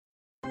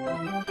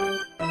Get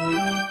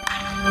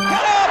out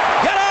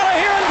of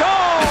here and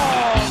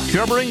go!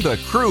 Covering the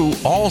Crew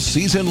all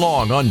season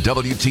long on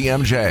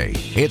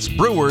WTMJ, it's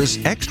Brewers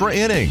Extra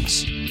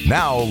Innings.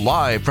 Now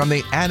live from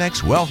the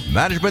Annex Wealth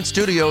Management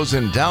Studios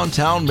in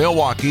downtown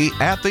Milwaukee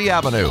at the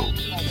Avenue.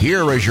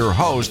 Here is your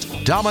host,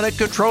 Dominic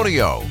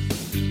Cotroneo.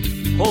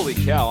 Holy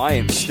cow, I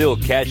am still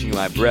catching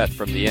my breath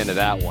from the end of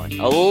that one.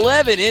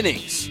 11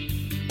 innings.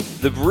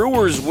 The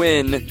Brewers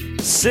win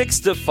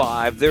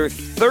 6-5. They're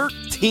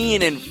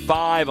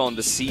 13-5 on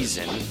the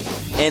season,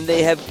 and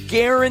they have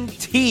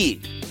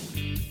guaranteed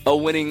a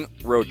winning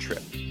road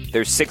trip.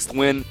 Their 6th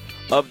win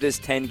of this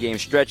 10-game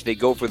stretch. They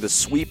go for the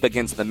sweep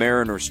against the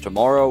Mariners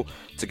tomorrow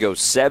to go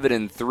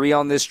 7-3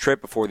 on this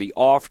trip before the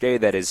off day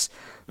that is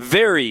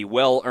very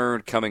well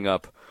earned coming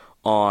up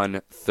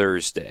on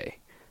Thursday.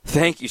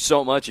 Thank you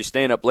so much. You're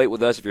staying up late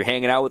with us if you're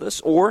hanging out with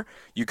us, or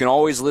you can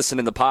always listen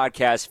in the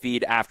podcast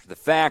feed after the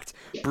fact.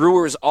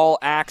 Brewers All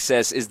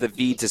Access is the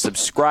feed to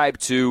subscribe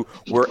to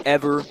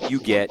wherever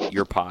you get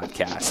your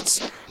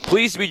podcasts.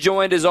 Pleased to be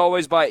joined, as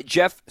always, by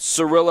Jeff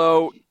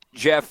Cirillo.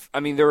 Jeff, I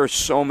mean, there are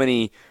so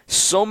many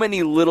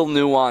little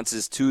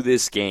nuances to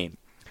this game.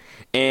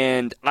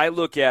 And I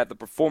look at the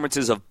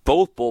performances of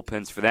both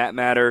bullpens, for that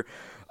matter.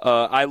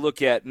 I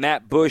look at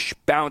Matt Bush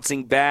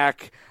bouncing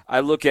back. I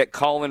look at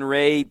Colin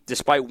Ray,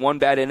 despite one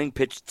bad inning,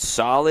 pitched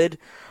solid.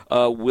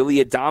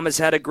 Willie Adames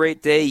had a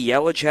great day.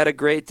 Yelich had a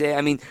great day.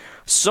 I mean,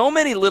 so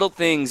many little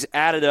things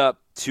added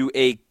up to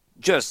a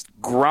just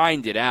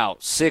grinded out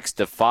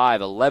 6-5,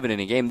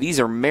 11-inning game. These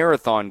are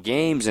marathon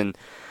games, and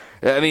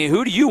I mean,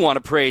 who do you want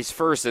to praise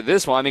first at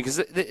this one? I mean,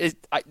 because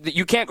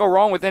you can't go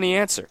wrong with any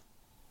answer.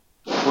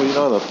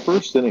 Well, the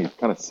first inning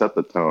kind of set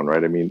the tone,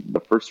 right? I mean, the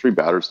first 3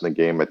 batters in the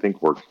game, I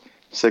think, were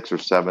 6 or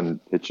 7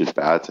 pitches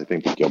bats. I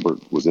think that Gilbert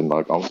was in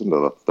almost into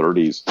the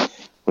 30s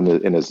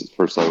in his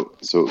first out.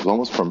 So it was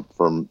almost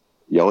from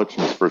Yelich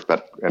in his first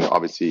bat, and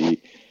obviously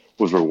he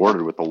was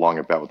rewarded with a long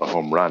at bat with a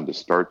home run to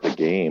start the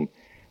game.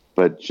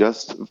 But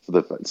just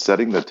for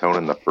setting the tone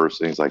in the first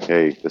inning is like,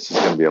 hey, this is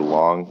going to be a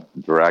long,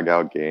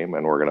 drag-out game,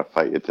 and we're going to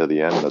fight it to the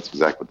end. That's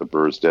exactly what the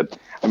Brewers did.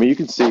 I mean, you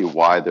can see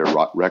why their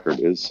record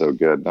is so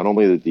good. Not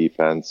only the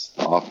defense,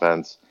 the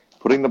offense,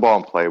 putting the ball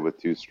in play with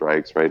 2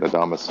 strikes, right?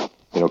 Adames,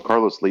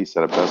 Carlos Lee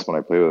said it best when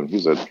I played with him.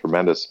 He's a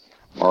tremendous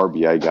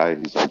RBI guy.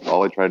 He's like,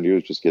 all I try to do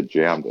is just get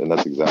jammed, and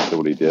that's exactly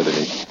what he did, and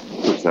he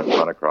puts that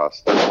run across.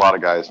 There's a lot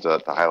of guys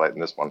to highlight in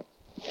this one.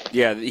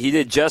 Yeah, he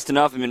did just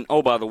enough. I mean,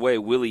 oh, by the way,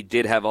 Willie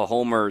did have a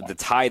homer to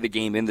tie the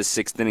game in the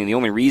 6th inning. The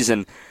only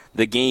reason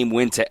the game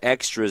went to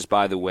extras,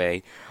 by the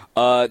way.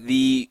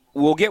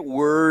 We'll get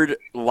word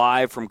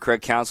live from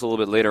Craig Counsell a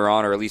little bit later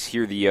on, or at least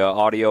hear the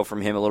audio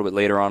from him a little bit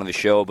later on in the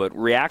show. But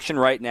reaction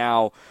right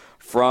now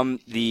from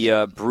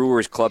the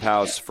Brewers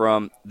clubhouse,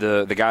 from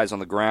the guys on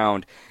the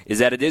ground, is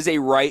that it is a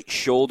right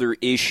shoulder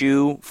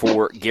issue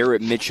for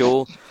Garrett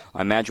Mitchell.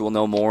 I imagine we'll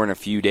know more in a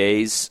few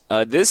days.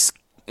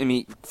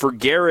 For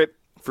Garrett,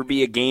 for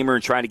being a gamer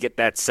and trying to get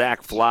that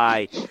sac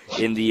fly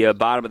in the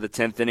bottom of the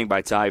 10th inning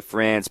by Ty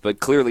France, but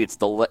clearly it's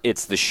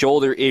the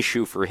shoulder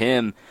issue for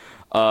him,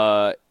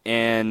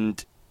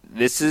 and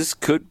this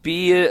could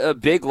be a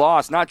big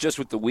loss, not just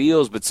with the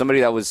wheels, but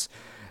somebody that was,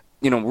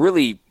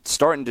 really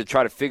starting to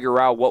try to figure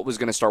out what was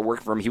going to start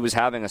working for him. He was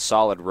having a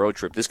solid road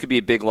trip. This could be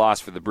a big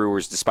loss for the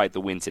Brewers, despite the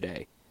win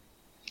today.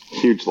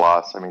 Huge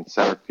loss. I mean,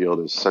 center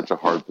field is such a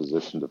hard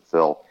position to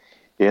fill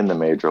in the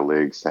major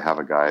leagues, to have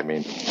a guy. I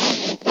mean,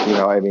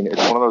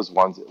 it's one of those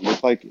ones. It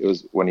looked like it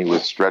was when he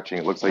was stretching.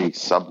 It looks like he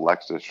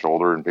sublexed his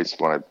shoulder, and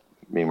basically, when I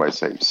mean when I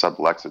say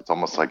sublex, it's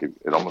almost like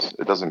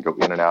it doesn't go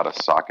in and out of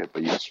socket,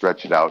 but you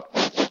stretch it out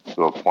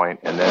to a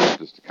point, and then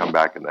just to come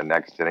back in the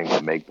next inning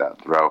to make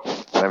that throw.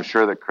 And I'm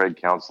sure that Craig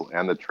Counsell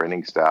and the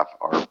training staff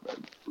are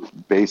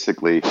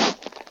basically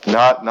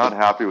not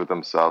happy with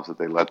themselves that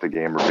they let the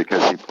gamer,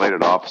 because he played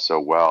it off so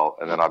well,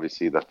 and then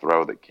obviously the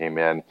throw that came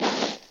in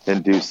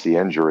induced the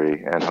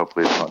injury, and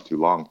hopefully it's not too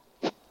long.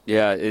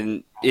 Yeah,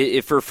 and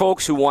if for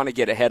folks who want to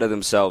get ahead of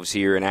themselves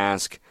here and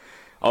ask,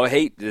 oh,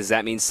 hey, does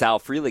that mean Sal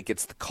Frelick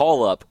gets the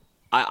call-up?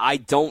 I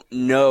don't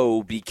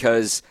know,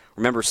 because,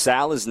 remember,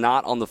 Sal is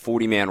not on the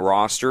 40-man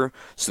roster,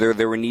 so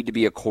there would need to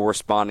be a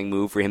corresponding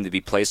move for him to be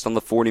placed on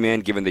the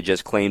 40-man, given they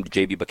just claimed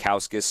J.B.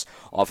 Bukowskis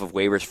off of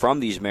waivers from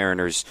these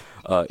Mariners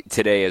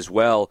today as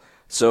well.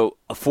 So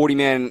a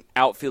 40-man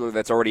outfielder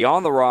that's already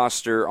on the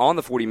roster, on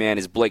the 40-man,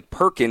 is Blake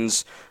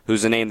Perkins,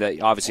 who's a name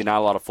that obviously not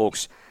a lot of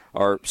folks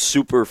are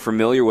super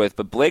familiar with.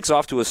 But Blake's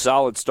off to a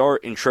solid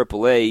start in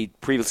AAA. He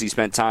previously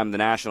spent time in the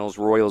Nationals,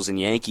 Royals, and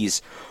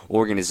Yankees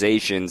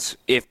organizations.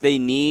 If they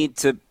need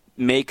to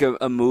make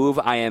a move,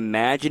 I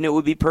imagine it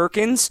would be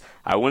Perkins.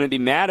 I wouldn't be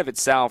mad if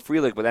it's Sal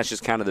Frelick, but that's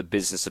just kind of the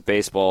business of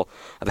baseball,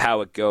 of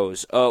how it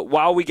goes.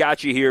 While we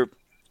got you here,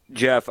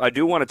 Jeff, I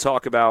do want to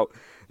talk about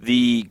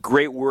the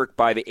great work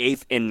by the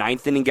 8th and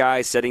 9th inning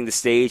guys, setting the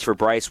stage for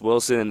Bryce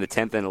Wilson in the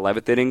 10th and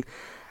 11th inning.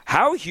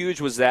 How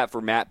huge was that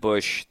for Matt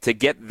Bush to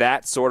get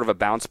that sort of a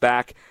bounce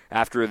back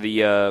after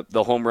the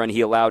home run he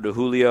allowed to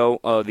Julio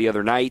the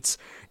other night,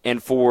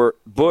 and for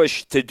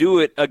Bush to do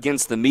it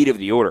against the meat of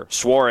the order,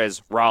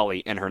 Suarez,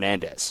 Raleigh, and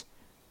Hernandez?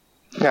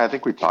 Yeah, I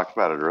think we talked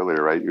about it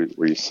earlier, right?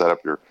 Where you set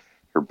up your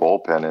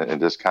bullpen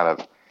and just kind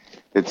of,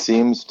 it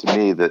seems to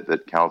me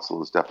that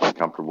Counsell is definitely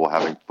comfortable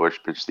having Bush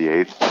pitch the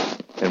eighth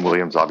and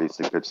Williams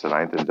obviously pitch the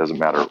ninth, and it doesn't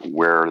matter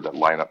where the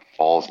lineup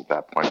falls at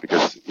that point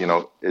because,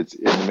 it's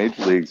in the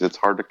major leagues, it's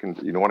hard to,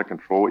 you don't want to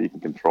control what you can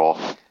control,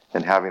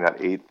 and having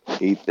that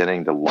eighth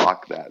inning to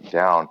lock that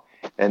down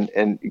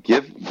and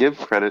give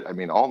credit,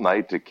 all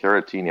night to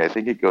Caratini. I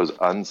think it goes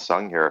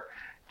unsung here.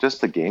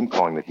 Just the game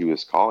calling that he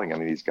was calling.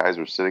 These guys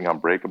are sitting on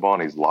breakable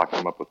and he's locking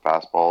them up with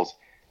fastballs.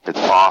 It's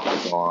off,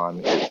 it's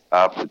on, it's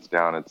up, it's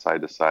down, it's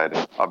side to side.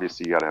 And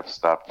obviously you got to have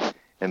stuff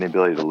and the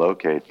ability to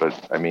locate. But,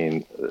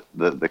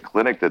 the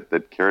clinic that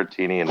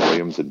Caratini and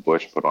Williams and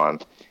Bush put on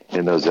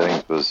in those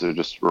innings was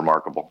just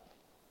remarkable.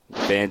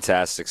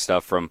 Fantastic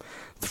stuff from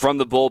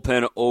the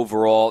bullpen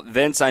overall.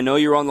 Vince, I know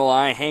you're on the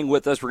line. Hang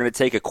with us. We're going to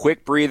take a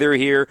quick breather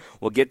here.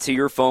 We'll get to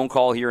your phone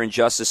call here in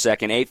just a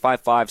second.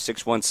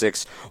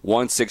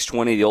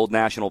 855-616-1620, the Old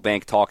National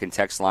Bank talk and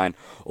text line.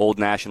 Old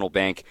National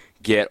Bank,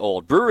 get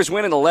old. Brewers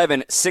win in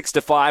 11,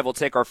 6-5. We'll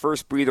take our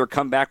first breather,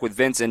 come back with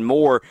Vince and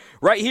more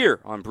right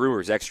here on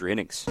Brewers Extra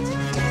Innings.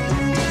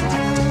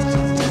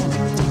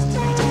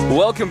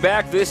 Welcome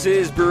back. This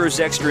is Brewers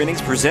Extra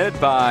Innings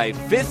presented by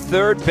Fifth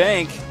Third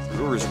Bank.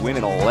 Brewers win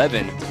in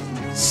 11,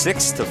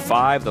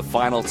 6-5 the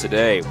final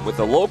today. With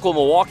the local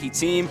Milwaukee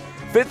team,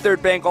 Fifth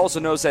Third Bank also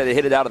knows how to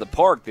hit it out of the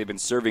park. They've been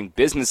serving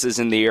businesses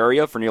in the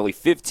area for nearly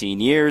 15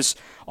 years,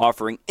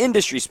 offering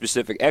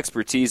industry-specific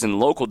expertise and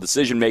local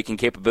decision-making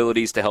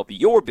capabilities to help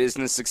your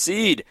business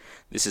succeed.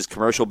 This is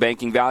commercial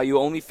banking value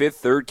only Fifth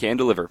Third can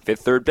deliver.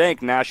 Fifth Third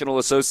Bank, National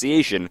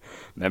Association,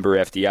 member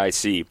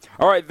FDIC.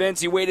 All right,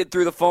 Vince, you waited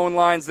through the phone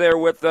lines there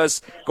with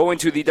us. Going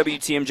to the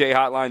WTMJ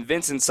hotline,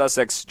 Vince in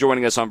Sussex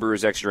joining us on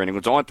Brewers Extra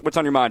Innings. What's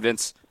on your mind,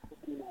 Vince?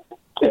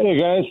 Hey,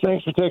 guys,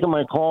 thanks for taking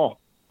my call.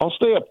 I'll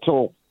stay up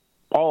till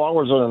all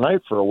hours of the night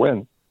for a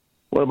win.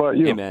 What about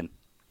you? Amen.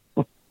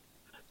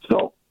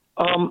 So,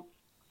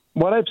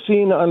 what I've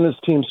seen on this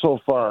team so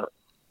far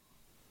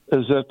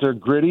is that they're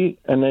gritty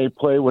and they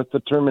play with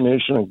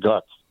determination and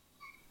guts.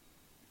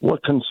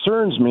 What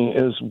concerns me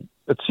is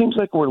it seems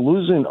like we're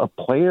losing a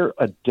player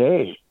a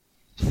day.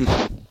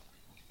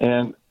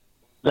 And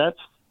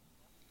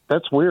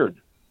that's weird.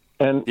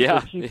 And yeah.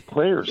 they keep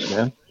players,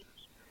 man.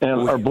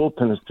 And our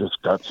bullpen is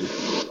just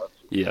gutsy.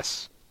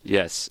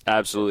 Yes,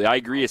 absolutely. I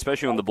agree,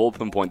 especially on the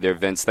bullpen point there,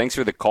 Vince. Thanks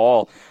for the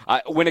call.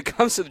 When it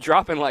comes to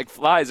dropping like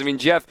flies,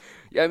 Jeff,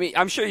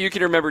 I'm sure you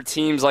can remember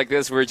teams like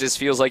this where it just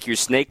feels like you're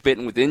snake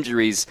bitten with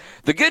injuries.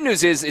 The good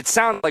news is it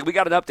sounds like we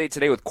got an update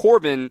today with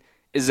Corbin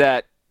is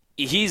that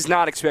he's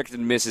not expected to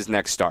miss his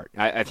next start.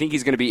 I think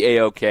he's going to be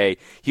A-OK.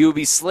 He will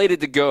be slated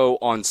to go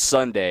on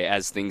Sunday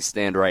as things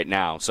stand right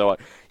now. So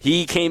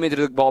he came into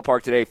the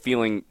ballpark today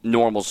feeling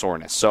normal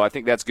soreness. So I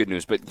think that's good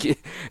news. But,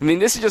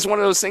 this is just one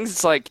of those things.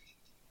 It's like,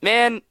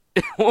 man,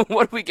 what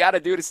do we got to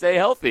do to stay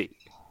healthy?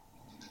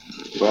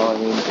 Well,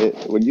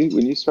 when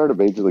you start a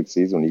major league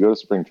season, when you go to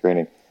spring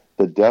training,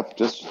 the depth,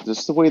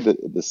 just the way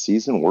that the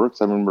season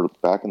works. I remember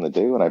back in the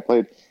day when I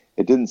played,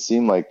 it didn't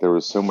seem like there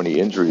was so many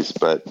injuries,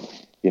 but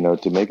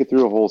to make it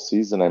through a whole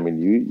season,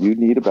 you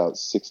need about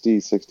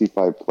 60,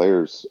 65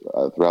 players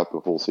throughout the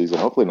whole season.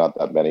 Hopefully not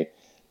that many.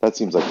 That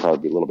seems like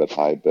probably a little bit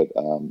high, but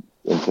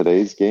in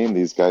today's game,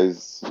 these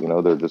guys,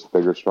 they're just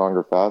bigger,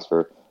 stronger,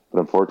 faster. But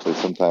unfortunately,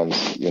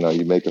 sometimes,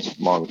 you make a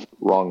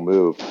wrong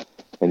move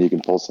and you can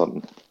pull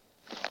something.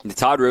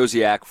 Todd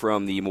Rosiak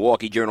from the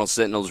Milwaukee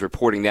Journal-Sentinel is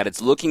reporting that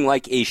it's looking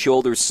like a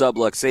shoulder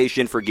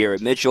subluxation for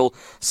Garrett Mitchell.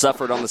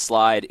 Suffered on the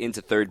slide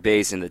into third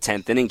base in the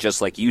 10th inning,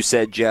 just like you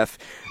said, Jeff.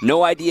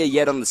 No idea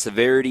yet on the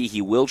severity.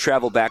 He will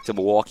travel back to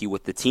Milwaukee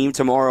with the team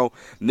tomorrow.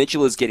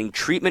 Mitchell is getting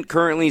treatment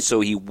currently, so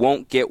he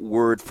won't get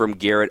word from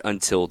Garrett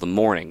until the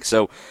morning.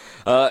 So,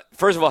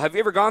 first of all, have you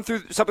ever gone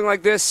through something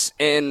like this?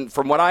 And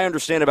from what I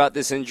understand about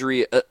this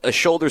injury, a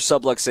shoulder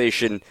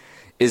subluxation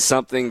is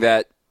something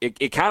that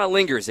it kind of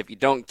lingers if you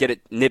don't get it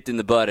nipped in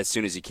the bud as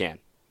soon as you can.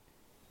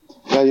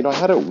 Yeah, I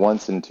had it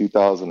once in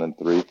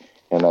 2003,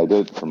 and I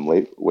did it from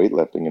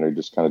weightlifting,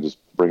 just kind of just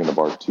bringing the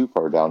bar too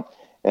far down.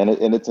 And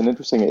it's an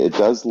interesting, it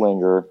does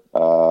linger.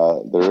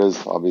 There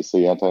is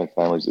obviously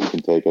anti-inflammatories that you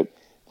can take it.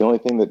 The only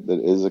thing that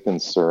is a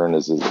concern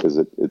is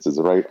it's his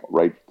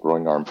right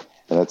throwing arm,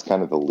 and that's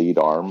kind of the lead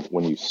arm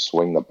when you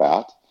swing the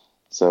bat.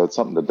 So it's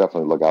something to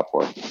definitely look out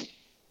for.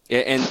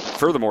 And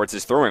furthermore, it's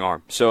his throwing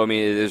arm. So,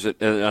 there's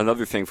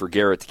another thing for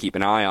Garrett to keep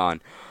an eye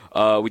on.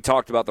 We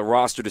talked about the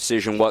roster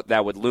decision, what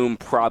that would loom.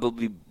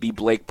 Probably be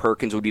Blake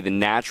Perkins would be the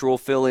natural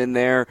fill-in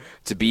there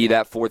to be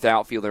that fourth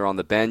outfielder on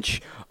the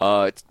bench.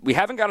 We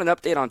haven't got an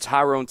update on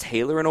Tyrone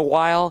Taylor in a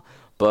while,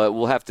 but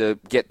we'll have to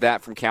get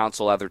that from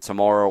Counsell either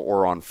tomorrow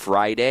or on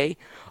Friday.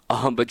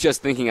 But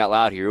just thinking out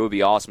loud here, it would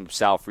be awesome if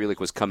Sal Frelick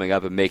was coming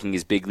up and making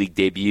his big league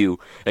debut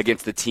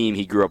against the team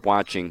he grew up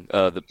watching,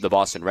 the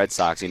Boston Red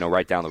Sox,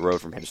 right down the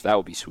road from him. So that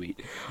would be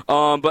sweet.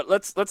 But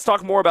let's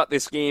talk more about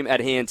this game at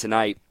hand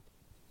tonight.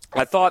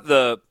 I thought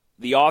the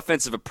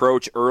offensive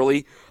approach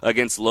early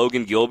against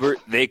Logan Gilbert,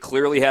 they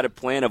clearly had a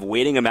plan of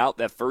waiting him out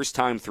that first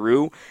time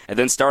through and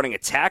then starting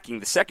attacking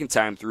the second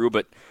time through,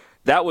 but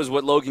that was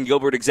what Logan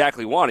Gilbert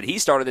exactly wanted. He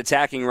started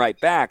attacking right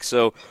back.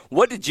 So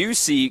what did you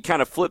see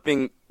kind of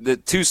flipping the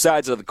two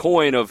sides of the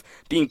coin of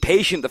being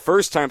patient the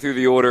first time through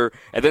the order,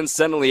 and then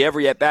suddenly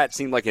every at-bat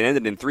seemed like it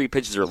ended in 3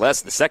 pitches or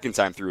less the second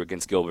time through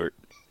against Gilbert?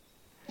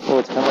 Well,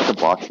 it's kind of like a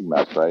boxing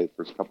match, right?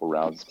 First couple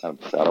rounds, it's kind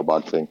of shadow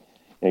boxing.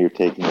 You're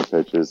taking your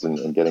pitches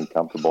and getting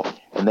comfortable.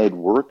 And they'd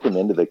work them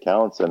into the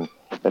counts. And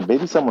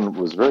maybe someone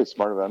was very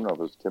smart about it. I don't know if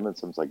it was Tim and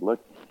someone's like, look,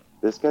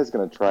 this guy's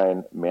going to try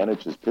and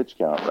manage his pitch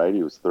count, right?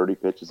 He was 30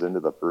 pitches into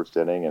the first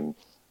inning. And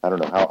I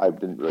don't know how, I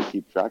didn't really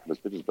keep track of his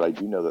pitches, but I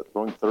do know that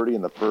throwing 30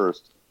 in the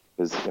first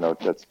is,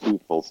 that's 2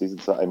 full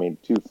seasons.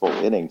 2 full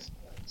innings.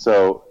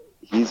 So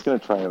he's going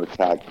to try and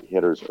attack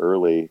hitters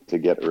early to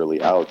get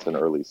early outs and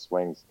early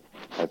swings.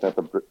 I thought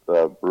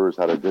the Brewers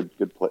had a good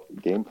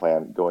game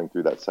plan going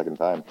through that second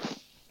time.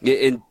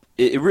 It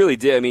really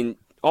did.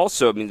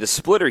 The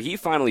splitter, he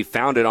finally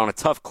found it on a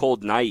tough,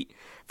 cold night.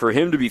 For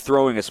him to be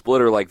throwing a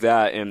splitter like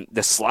that, and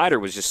the slider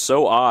was just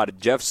so odd.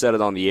 Jeff said it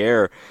on the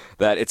air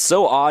that it's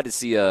so odd to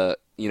see a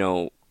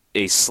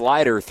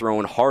slider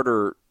thrown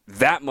harder,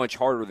 that much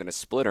harder than a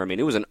splitter.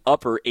 It was an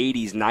upper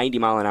 80s,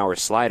 90-mile-an-hour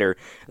slider,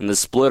 and the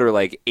splitter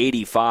like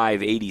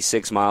 85,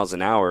 86 miles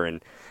an hour.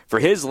 And for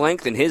his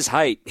length and his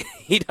height,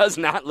 he does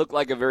not look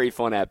like a very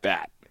fun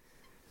at-bat.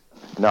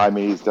 No,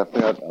 he's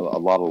definitely got a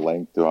lot of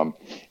length to him,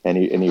 and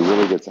he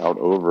really gets out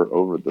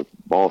over the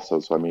ball. So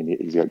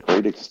he's got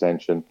great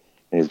extension,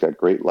 and he's got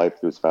great life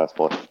through his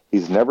fastball.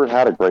 He's never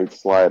had a great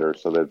slider,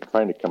 so they're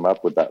trying to come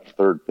up with that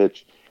third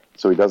pitch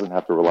so he doesn't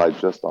have to rely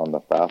just on the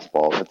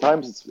fastball. At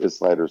times his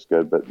slider's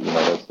good, but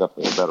that's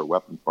definitely a better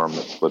weapon for him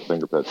than split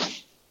finger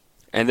pitch.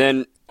 And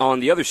then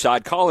on the other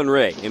side, Colin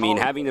Ray,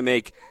 having to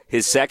make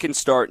his second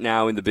start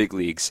now in the big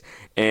leagues.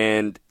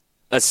 And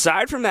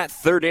aside from that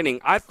third inning,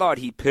 I thought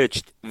he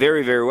pitched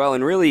very, very well.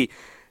 And really,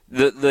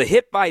 the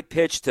hit-by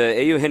pitch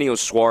to Eugenio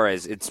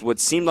Suarez, it's what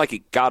seemed like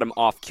it got him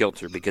off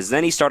kilter, because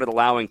then he started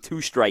allowing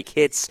 2-strike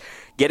hits.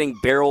 Getting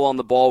barrel on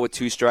the ball with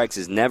 2 strikes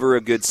is never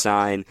a good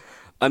sign.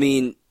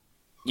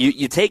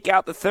 You take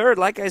out the third,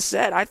 like I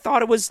said, I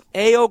thought it was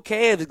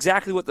A-okay of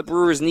exactly what the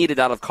Brewers needed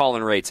out of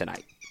Colin Ray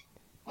tonight.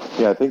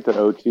 Yeah, I think that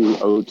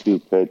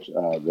 0-2 pitch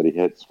that he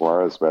hit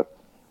Suarez with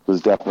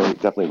was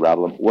definitely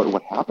rattled him.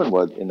 What happened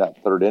was in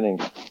that third inning,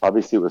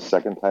 obviously it was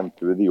second time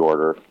through the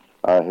order.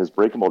 His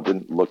breaking ball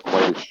didn't look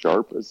quite as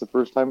sharp as the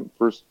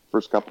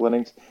first couple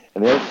innings.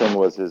 And the other thing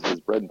was his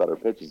bread and butter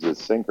pitch is his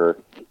sinker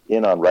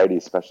in on righty,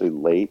 especially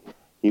late.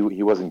 He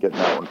wasn't getting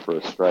that one for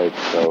a strike,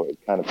 so it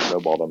kind of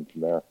snowballed him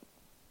from there.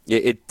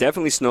 It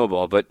definitely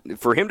snowballed, but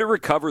for him to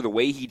recover the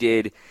way he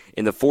did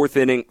in the fourth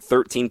inning,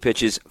 13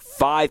 pitches,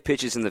 5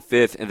 pitches in the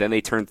fifth, and then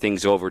they turned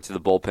things over to the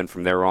bullpen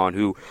from there on,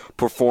 who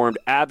performed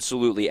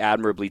absolutely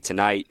admirably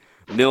tonight.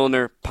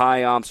 Milner,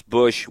 Payamps,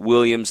 Bush,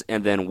 Williams,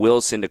 and then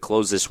Wilson to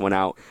close this one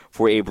out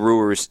for a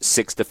Brewers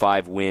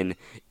 6-5 win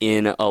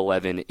in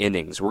 11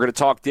 innings. We're going to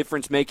talk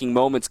difference-making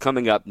moments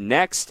coming up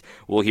next.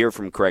 We'll hear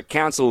from Craig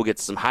Counsell. We'll get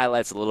some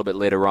highlights a little bit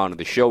later on in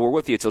the show. We're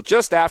with you until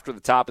just after the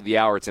top of the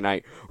hour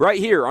tonight, right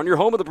here on your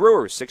home of the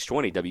Brewers,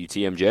 620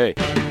 WTMJ.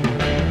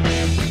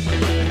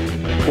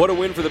 What a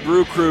win for the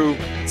Brew Crew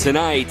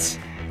tonight.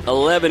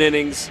 11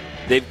 innings.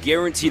 They've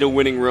guaranteed a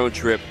winning road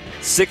trip.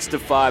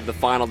 6-5 the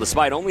final,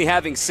 despite only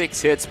having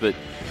 6 hits, but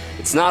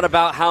it's not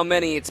about how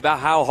many, it's about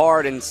how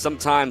hard and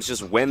sometimes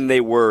just when they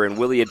were. And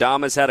Willy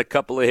Adames had a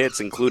couple of hits,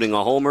 including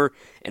a homer,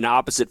 an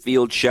opposite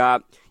field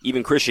shot.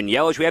 Even Christian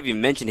Yelich, we haven't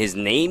even mentioned his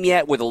name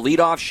yet, with a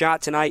leadoff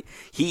shot tonight.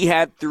 He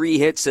had 3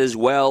 hits as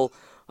well.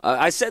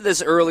 I said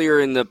this earlier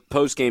in the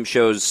post-game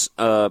shows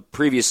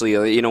previously,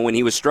 when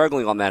he was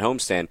struggling on that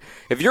homestand.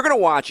 If you're going to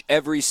watch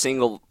every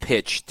single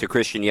pitch to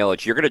Christian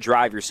Yelich, you're going to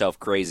drive yourself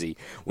crazy.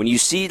 When you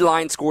see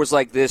line scores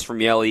like this from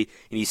Yeli,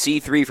 and you see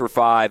 3 for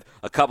 5,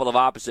 a couple of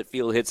opposite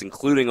field hits,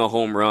 including a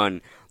home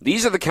run,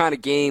 these are the kind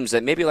of games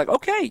that maybe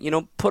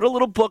put a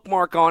little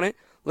bookmark on it.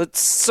 Let's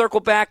circle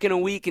back in a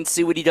week and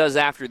see what he does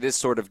after this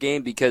sort of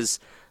game, because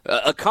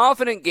a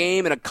confident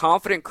game and a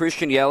confident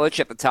Christian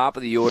Yelich at the top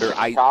of the order,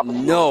 I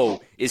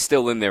know, is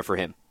still in there for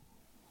him.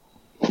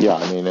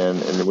 Yeah,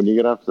 and when you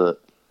get up to,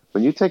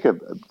 when you take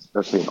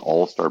especially an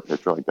all-star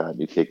pitcher like that, and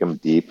you take him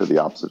deep to the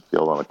opposite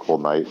field on a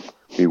cold night,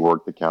 you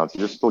work the counts, you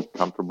just look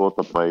comfortable at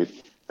the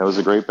plate. It was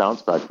a great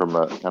bounce back from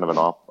a kind of an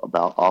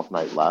off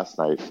night last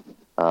night.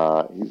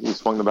 He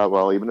swung the bat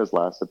well, even his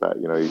last at bat.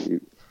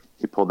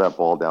 He pulled that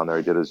ball down there.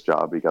 He did his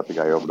job. He got the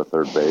guy over to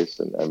third base,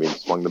 and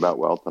swung the bat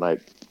well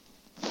tonight.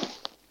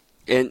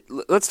 And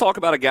let's talk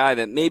about a guy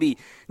that maybe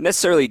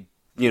necessarily,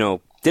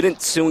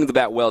 didn't swing the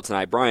bat well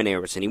tonight, Brian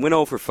Anderson. He went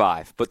 0 for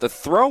 5, but the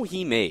throw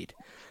he made,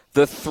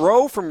 the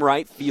throw from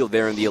right field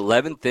there in the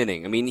 11th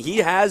inning, he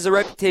has a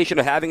reputation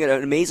of having an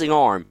amazing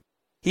arm.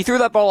 He threw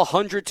that ball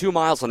 102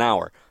 miles an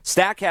hour.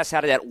 Statcast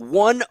had it at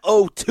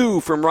 102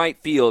 from right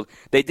field.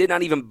 They did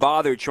not even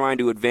bother trying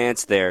to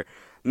advance there.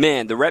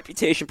 Man, the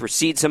reputation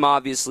precedes him,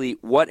 obviously.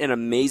 What an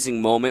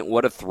amazing moment.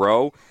 What a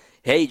throw.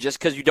 hey, just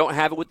because you don't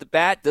have it with the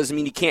bat doesn't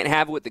mean you can't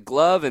have it with the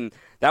glove. And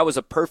that was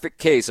a perfect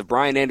case of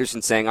Brian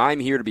Anderson saying, I'm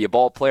here to be a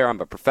ball player. I'm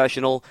a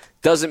professional.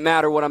 Doesn't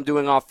matter what I'm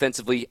doing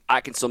offensively.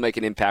 I can still make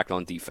an impact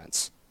on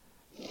defense.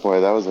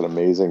 Boy, that was an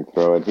amazing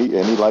throw. And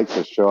he likes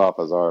to show off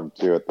his arm,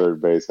 too, at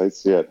third base. I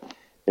see it,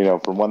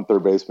 from one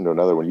third baseman to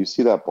another. When you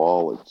see that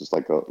ball, it's just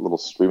like a little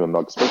stream of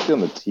milk, especially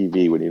on the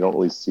TV when you don't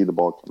really see the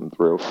ball coming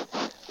through.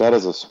 That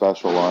is a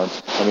special arm.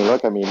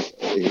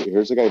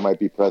 Here's a guy who might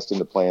be pressed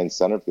into playing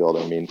center field.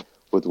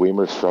 With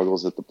Weimer's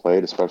struggles at the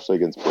plate, especially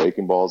against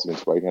breaking balls,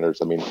 against right-handers,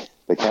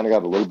 they kind of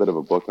got a little bit of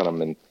a book on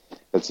him. And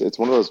it's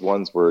one of those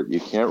ones where you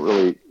can't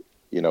really,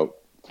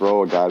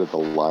 throw a guy to the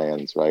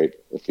lions, right,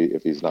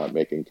 if he's not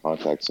making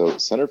contact. So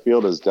center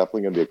field is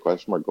definitely going to be a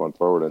question mark going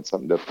forward, and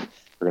something different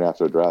we're going to have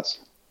to address.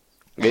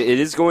 It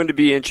is going to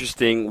be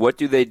interesting. What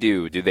do they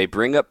do? Do they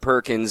bring up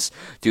Perkins?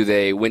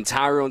 When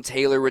Tyrone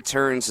Taylor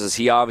returns, does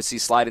he obviously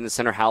slide in the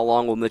center? How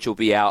long will Mitchell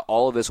be out?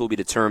 All of this will be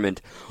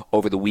determined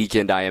over the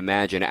weekend, I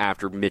imagine,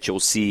 after Mitchell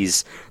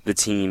sees the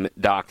team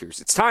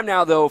doctors. It's time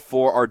now, though,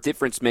 for our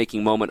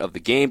difference-making moment of the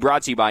game,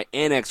 brought to you by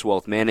Annex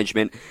Wealth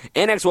Management.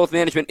 Annex Wealth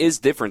Management is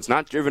different,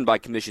 not driven by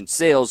commission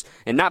sales,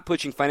 and not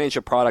pushing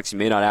financial products you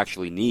may not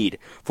actually need.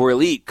 For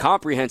elite,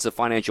 comprehensive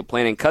financial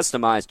planning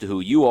customized to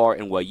who you are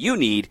and what you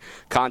need,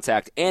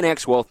 contact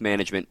Annex Wealth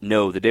Management.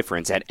 Know the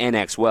difference at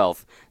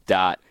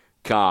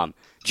annexwealth.com.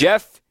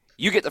 Jeff,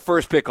 you get the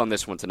first pick on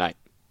this one tonight.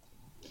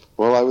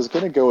 Well, I was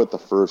going to go with the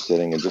first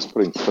inning and just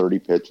putting 30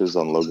 pitches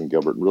on Logan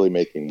Gilbert, really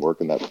making work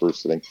in that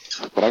first inning.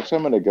 But actually,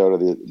 I'm going to go to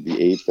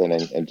the eighth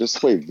inning, and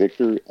just the way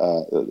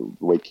the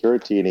way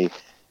Caratini,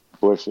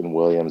 Bush, and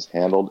Williams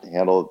handled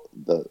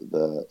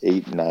the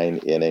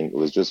 8-9 inning, it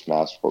was just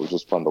masterful. It was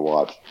just fun to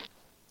watch.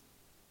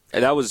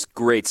 That was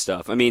great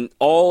stuff.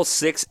 All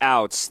 6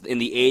 outs in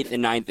the 8th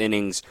and 9th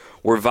innings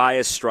were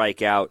via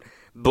strikeout.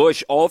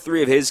 Bush, all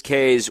 3 of his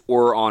Ks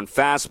were on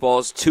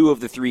fastballs. 2 of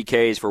the 3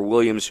 Ks for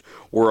Williams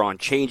were on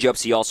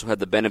changeups. He also had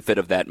the benefit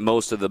of that.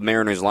 Most of the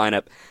Mariners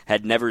lineup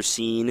had never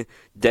seen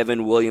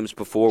Devin Williams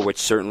before, which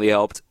certainly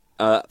helped.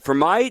 For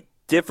my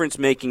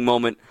difference-making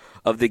moment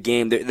of the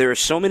game, there are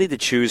so many to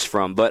choose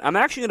from, but I'm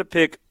actually going to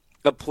pick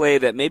a play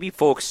that maybe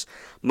folks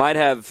might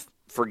have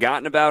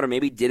forgotten about or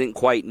maybe didn't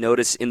quite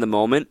notice in the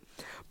moment.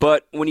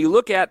 But when you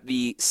look at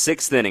the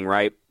 6th inning,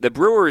 right, the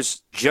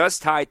Brewers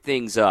just tied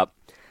things up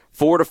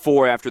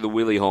 4-4 after the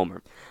Willie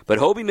homer. But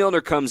Hobie Milner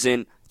comes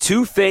in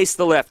to face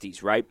the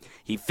lefties, right?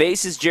 He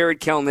faces Jared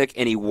Kelenic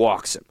and he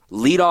walks him.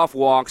 Leadoff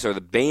walks are the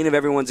bane of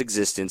everyone's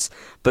existence.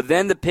 But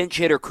then the pinch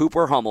hitter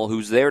Cooper Hummel,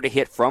 who's there to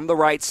hit from the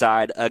right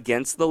side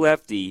against the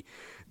lefty,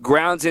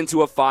 grounds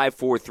into a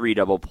 5-4-3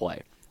 double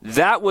play.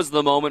 That was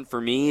the moment for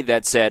me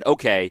that said,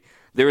 okay,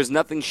 there is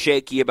nothing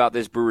shaky about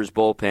this Brewers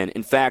bullpen.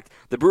 In fact,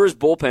 the Brewers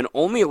bullpen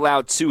only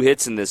allowed 2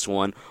 hits in this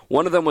one.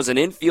 One of them was an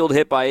infield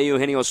hit by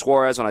Eugenio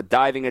Suarez on a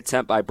diving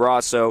attempt by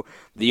Brasso.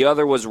 The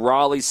other was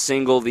Raleigh's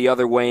single the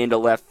other way into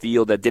left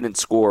field that didn't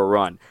score a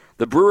run.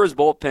 The Brewers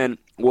bullpen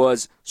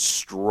was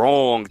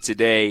strong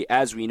today,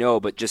 as we know,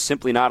 but just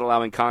simply not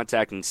allowing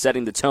contact and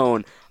setting the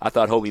tone. I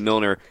thought Hobie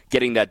Milner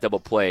getting that double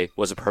play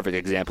was a perfect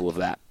example of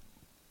that.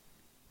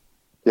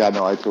 Yeah,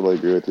 no, I totally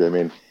agree with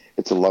you.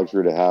 It's a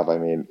luxury to have.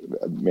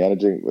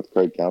 Managing with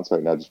Craig Counts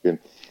right now,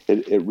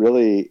 it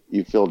really,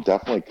 you feel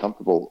definitely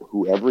comfortable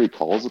whoever he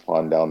calls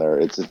upon down there.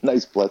 It's a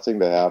nice blessing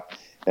to have,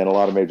 and a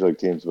lot of Major League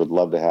teams would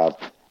love to have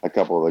a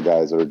couple of the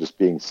guys that are just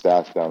being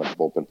stashed down at the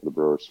bullpen for the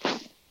Brewers.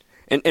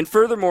 And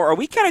furthermore, are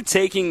we kind of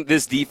taking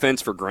this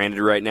defense for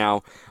granted right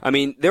now?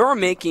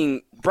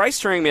 Bryce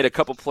Turang made a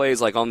couple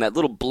plays like on that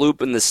little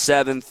bloop in the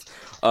 7th,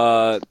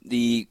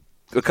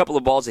 a couple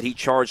of balls that he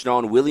charged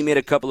on. Willie made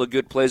a couple of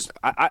good plays.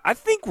 I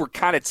think we're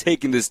kind of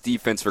taking this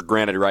defense for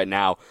granted right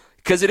now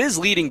because it is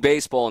leading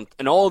baseball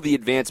in all of the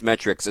advanced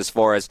metrics as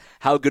far as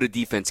how good a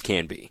defense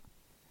can be.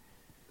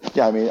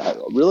 Yeah,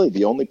 really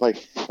the only play,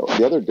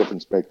 the other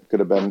difference maker could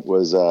have been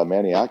was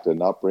Manny Acta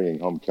not bringing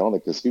home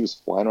Kelenic because he was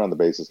flying around the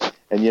bases.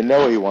 And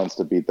he wants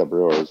to beat the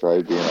Brewers,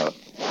 right, being a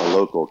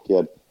local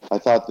kid. I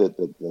thought that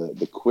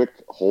the quick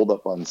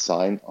hold-up on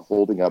sign,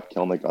 holding up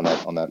Kelenic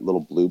on that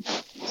little bloop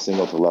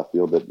single to left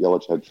field that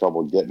Yelich had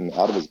trouble getting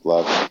out of his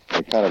glove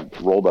and kind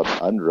of rolled up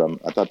under him,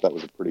 I thought that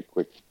was a pretty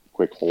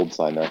quick hold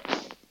sign there.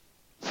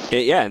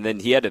 Yeah, and then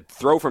he had to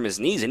throw from his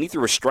knees, and he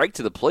threw a strike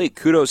to the plate.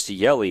 Kudos to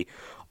Yelly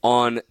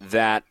on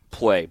that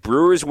play.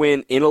 Brewers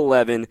win in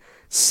 11,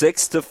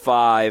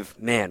 6-5.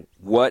 Man,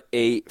 what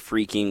a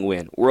freaking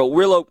win.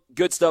 Willow,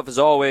 good stuff as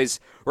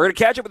always. We're going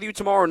to catch up with you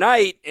tomorrow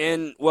night,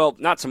 and, well,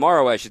 not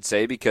tomorrow, I should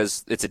say,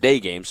 because it's a day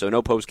game, so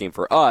no post game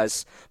for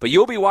us. But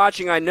you'll be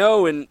watching, I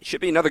know, and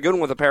should be another good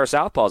one with a pair of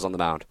southpaws on the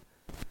mound.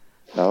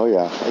 Oh,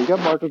 yeah. You got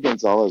Marco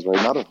Gonzalez,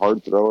 right? Not a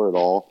hard thrower at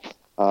all.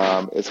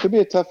 It's going to be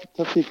a tough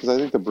feat because I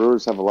think the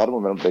Brewers have a lot of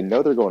momentum. They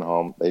know they're going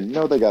home. They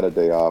know they got a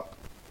day off.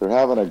 They're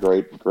having a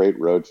great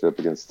road trip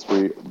against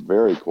 3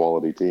 very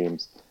quality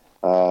teams.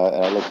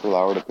 And I look for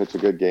Lauer to pitch a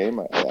good game.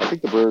 I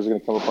think the Brewers are going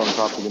to come up on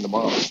top again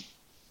tomorrow.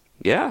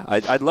 Yeah,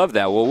 I'd love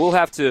that. Well, we'll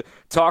have to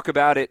talk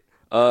about it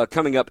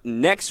coming up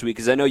next week,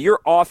 because I know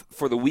you're off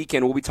for the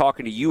weekend. We'll be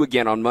talking to you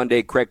again on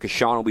Monday. Craig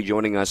Kashan will be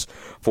joining us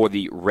for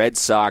the Red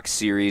Sox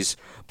series.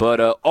 But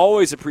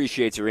always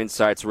appreciate your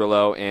insights,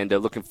 Rillo, and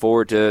looking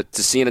forward to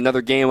seeing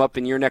another game up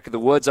in your neck of the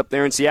woods up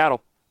there in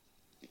Seattle.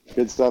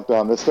 Good stuff,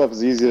 Dom. This stuff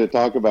is easy to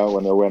talk about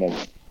when they're winning.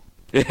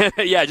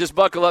 Yeah, just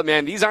buckle up,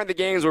 man. These aren't the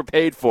games we're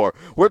paid for.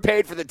 We're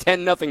paid for the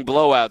 10-0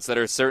 blowouts that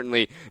are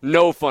certainly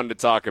no fun to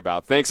talk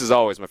about. Thanks as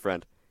always, my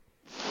friend.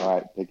 All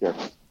right, take care.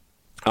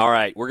 All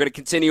right, we're going to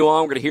continue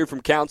on. We're going to hear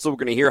from Council. We're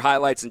going to hear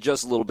highlights in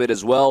just a little bit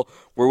as well.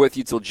 We're with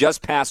you till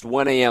just past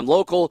 1 a.m.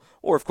 local,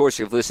 or, of course, if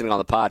you're listening on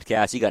the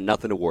podcast, you got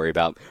nothing to worry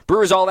about.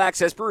 Brewers All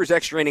Access, Brewers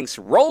Extra Innings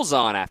rolls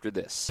on after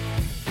this.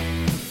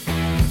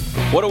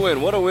 What a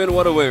win, what a win,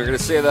 what a win. We're going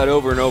to say that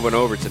over and over and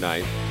over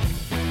tonight.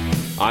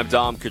 I'm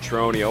Dom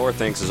Catronio, or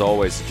thanks as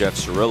always to Jeff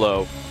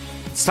Cirillo.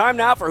 It's time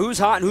now for Who's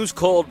Hot and Who's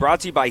Cold,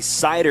 brought to you by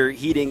Cider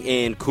Heating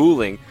and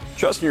Cooling.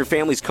 Trust in your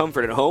family's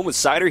comfort at home with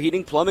Cider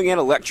Heating, Plumbing, and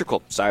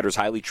Electrical. Cider's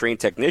highly trained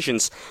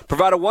technicians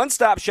provide a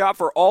one-stop shop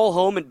for all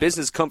home and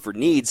business comfort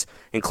needs,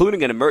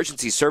 including an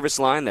emergency service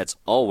line that's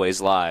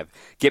always live.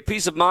 Get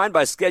peace of mind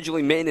by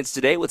scheduling maintenance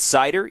today with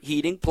Cider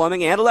Heating,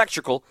 Plumbing, and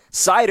Electrical.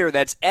 Cider,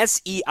 that's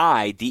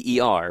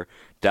SEIDER.com.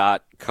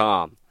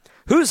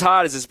 Who's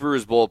hot is this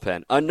Brewers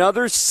bullpen?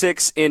 Another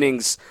 6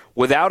 innings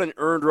without an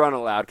earned run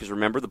allowed, because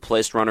remember, the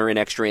placed runner in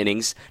extra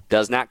innings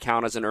does not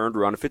count as an earned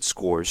run if it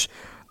scores.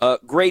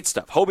 Great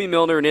stuff. Hobie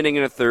Milner, an inning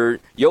and a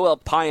third.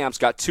 Yoel Payamps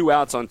got 2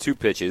 outs on 2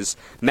 pitches.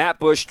 Matt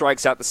Bush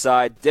strikes out the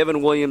side.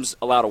 Devin Williams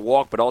allowed a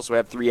walk, but also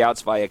had 3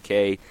 outs via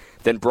K.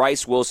 Then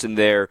Bryce Wilson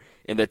there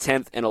in the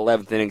 10th and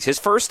 11th innings. His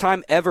first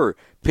time ever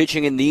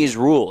pitching in these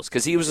rules,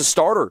 because he was a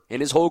starter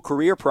in his whole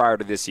career prior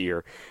to this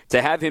year.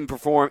 To have him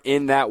perform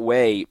in that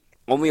way,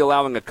 only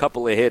allowing a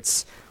couple of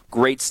hits,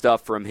 great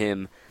stuff from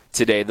him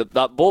today. The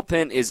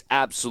bullpen is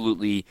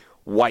absolutely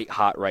white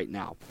hot right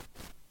now.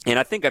 And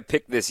I think I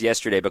picked this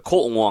yesterday, but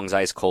Colton Wong's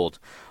ice cold.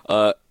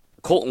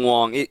 Colton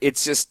Wong,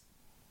 it's just,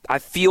 I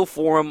feel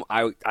for him.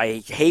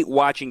 I hate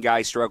watching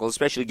guys struggle,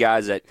 especially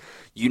guys that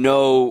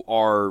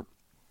are,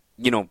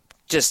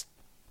 just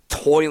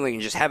toiling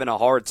and just having a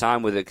hard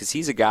time with it, because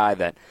he's a guy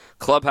that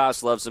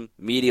clubhouse loves him,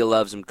 media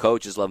loves him,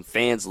 coaches love him,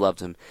 fans loved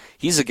him.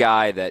 He's a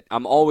guy that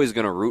I'm always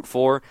going to root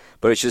for,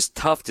 but it's just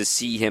tough to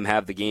see him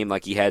have the game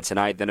like he had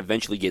tonight, then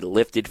eventually get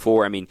lifted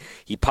for. I mean,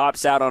 he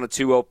pops out on a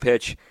 2-0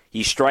 pitch,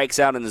 he strikes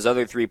out in his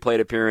other 3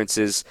 plate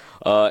appearances,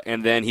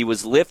 and then he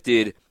was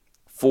lifted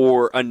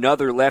for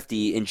another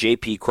lefty in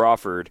J.P.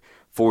 Crawford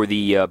for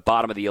the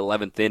bottom of the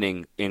 11th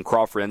inning, and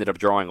Crawford ended up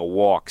drawing a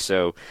walk.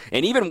 So,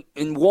 and even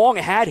Wong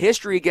had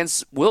history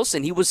against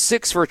Wilson. He was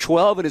 6 for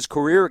 12 in his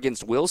career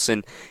against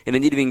Wilson, and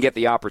didn't even get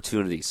the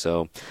opportunity.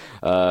 So,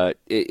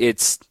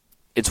 it's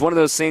one of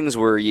those things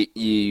where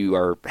you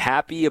are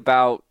happy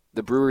about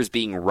the Brewers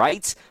being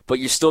right, but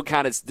you're still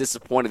kind of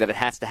disappointed that it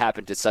has to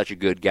happen to such a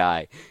good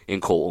guy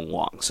in Colton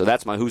Wong. So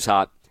that's my Who's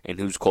Hot and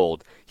Who's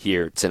Cold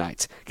here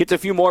tonight. Get to a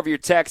few more of your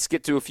texts,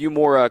 get to a few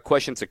more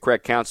questions to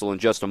Craig Counsell in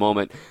just a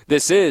moment.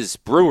 This is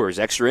Brewers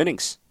Extra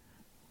Innings.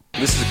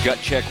 This is a gut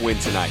check win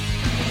tonight.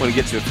 I want to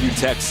get to a few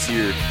texts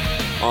here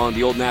on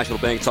the Old National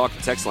Bank Talk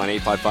and Text line,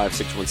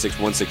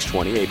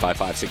 855-616-1620,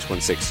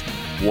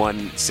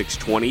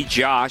 855-616-1620.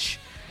 Josh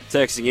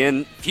texting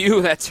in,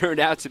 phew, that turned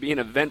out to be an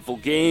eventful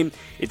game.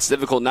 It's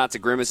difficult not to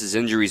grimace as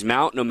injuries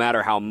mount, no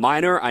matter how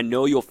minor. I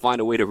know you'll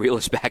find a way to reel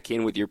us back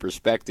in with your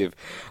perspective.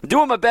 I'm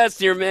doing my best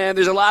here, man.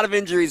 There's a lot of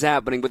injuries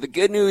happening, but the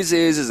good news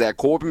is that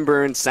Corbin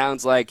Burns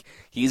sounds like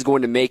he's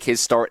going to make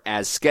his start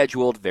as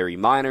scheduled. Very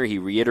minor. He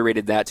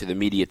reiterated that to the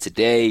media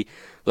today.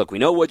 Look, we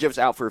know Woodruff's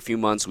out for a few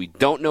months. We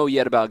don't know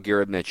yet about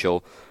Garrett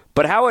Mitchell.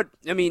 But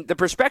the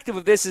perspective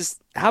of this is,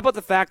 how about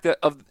the fact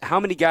of how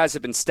many guys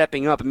have been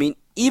stepping up? I mean,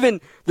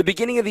 even the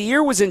beginning of the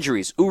year was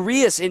injuries.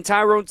 Urias and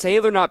Tyrone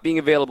Taylor not being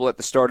available at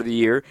the start of the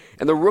year,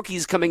 and the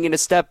rookies coming in to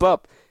step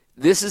up.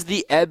 This is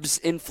the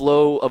ebbs and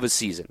flow of a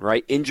season,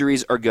 right?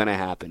 Injuries are going to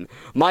happen.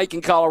 Mike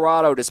in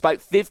Colorado,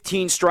 despite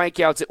 15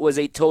 strikeouts, it was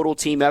a total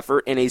team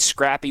effort and a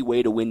scrappy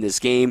way to win this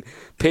game.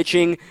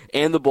 Pitching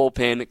and the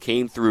bullpen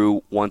came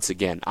through once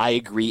again. I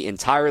agree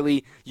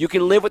entirely. You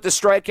can live with the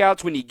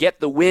strikeouts when you get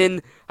the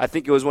win. I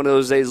think it was one of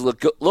those days.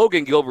 Look,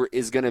 Logan Gilbert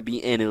is going to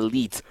be an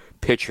elite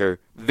pitcher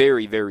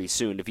very, very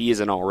soon, if he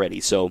isn't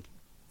already. So,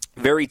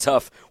 very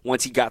tough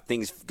once he got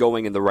things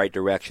going in the right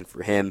direction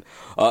for him.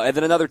 And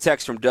then another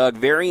text from Doug.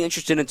 Very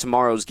interested in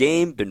tomorrow's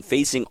game. Been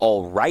facing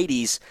all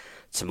righties.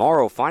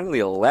 Tomorrow, finally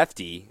a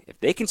lefty. If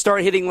they can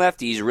start hitting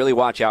lefties, really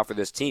watch out for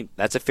this team.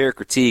 That's a fair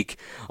critique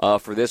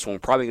for this one.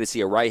 Probably going to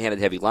see a right-handed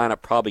heavy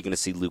lineup. Probably going to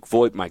see Luke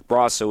Voigt, Mike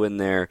Brasso in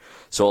there.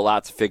 So a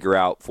lot to figure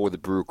out for the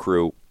Brew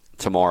Crew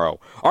tomorrow.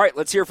 All right,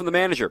 let's hear from the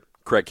manager,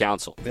 Craig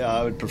Counsell. Yeah,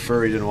 I would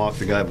prefer he didn't walk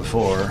the guy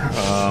before.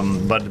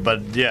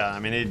 But yeah, I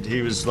mean,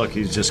 he was, look,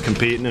 he's just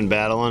competing and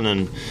battling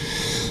and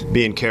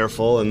being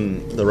careful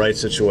in the right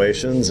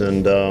situations.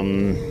 And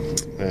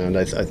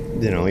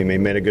he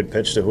made a good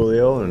pitch to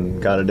Julio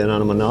and got it in on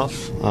him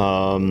enough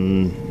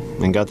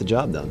and got the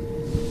job done.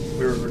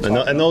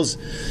 And those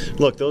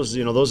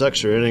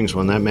extra innings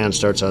when that man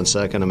starts on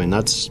second. I mean,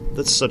 that's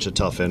such a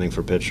tough inning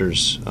for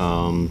pitchers.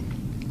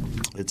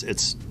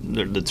 It's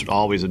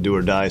always a do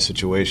or die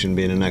situation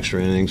being in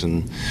extra innings,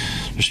 and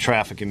there's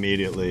traffic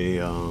immediately.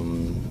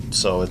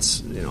 So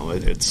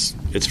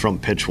it's from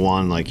pitch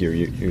one, like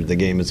the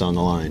game is on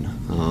the line.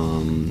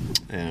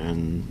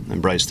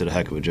 And Bryce did a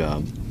heck of a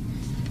job.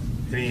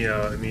 Any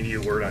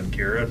immediate word on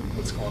Garrett?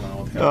 What's going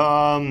on with him?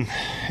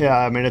 Yeah,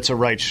 I mean, it's a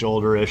right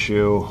shoulder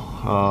issue.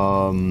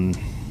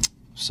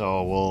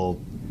 So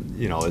we'll,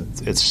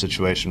 it's a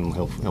situation.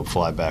 He'll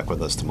fly back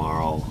with us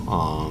tomorrow.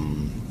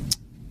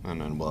 And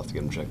then we'll have to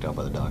get him checked out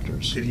by the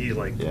doctors. Did he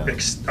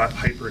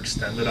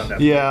hyperextended on that?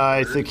 Yeah,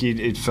 I think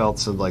he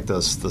felt like the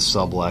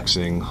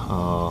sublexing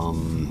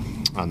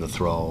on the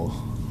throw.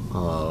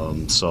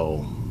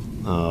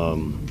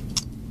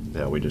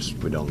 Yeah, we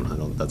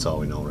don't. That's all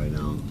we know right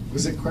now.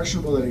 Was it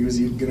questionable that he was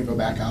going to go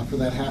back out for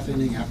that half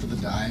inning after the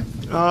dive?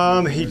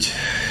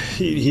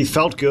 He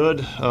felt good.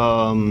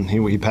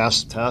 He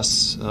passed the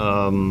tests.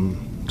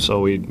 So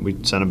we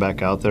sent him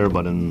back out there.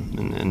 But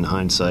in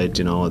hindsight,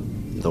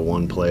 the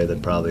one play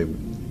that probably,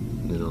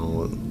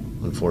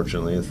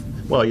 unfortunately,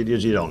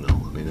 you don't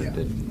know. I mean,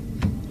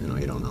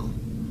 you don't know.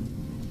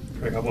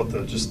 Craig, how about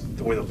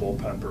the way the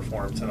bullpen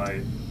performed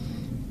tonight?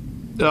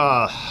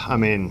 I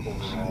mean,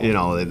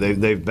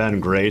 they've been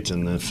great,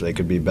 and if they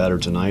could be better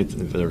tonight,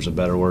 if there's a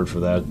better word for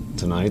that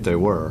tonight, they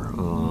were.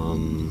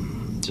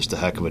 Just a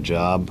heck of a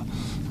job.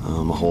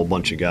 A whole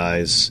bunch of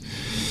guys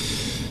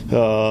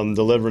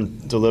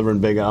delivering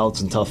big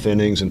outs and tough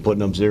innings and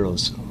putting up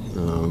zeros.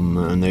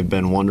 And they've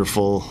been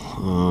wonderful,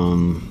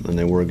 and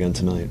they were again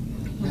tonight.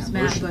 Was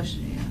Matt Bush?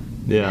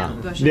 Yeah.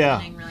 Matt Bush's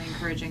inning really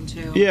encouraging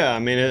too. Yeah, I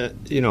mean,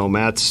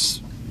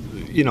 Matt's,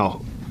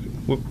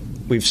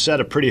 we've set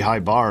a pretty high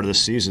bar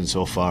this season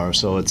so far.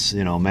 So it's,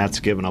 Matt's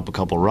given up a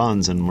couple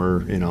runs, and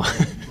we're,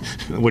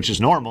 which is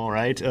normal,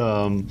 right?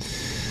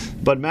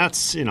 But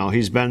Matt's,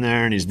 he's been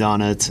there and he's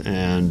done it,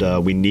 and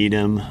we need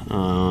him.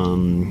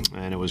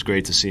 And it was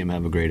great to see him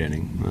have a great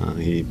inning.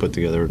 He put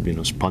together,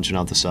 punching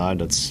out the side.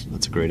 That's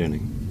a great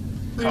inning.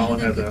 Colin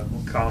had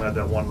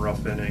that one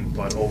rough inning,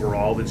 but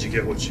overall, did you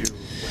get what you?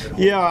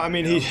 Yeah, I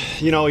mean, he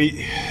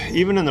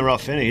even in the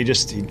rough inning,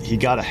 he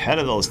got ahead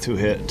of those two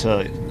hit.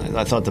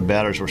 I thought the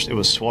batters it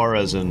was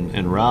Suarez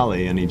and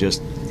Raleigh, and he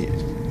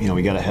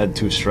got ahead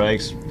 2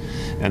 strikes.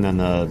 And then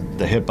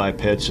the hit by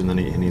pitch, and then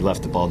he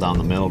left the ball down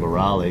the middle to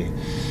Raleigh.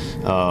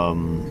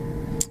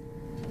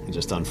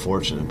 Just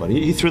unfortunate, but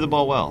he threw the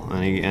ball well,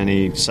 and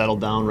he settled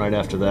down right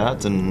after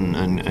that,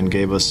 and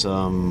gave us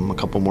a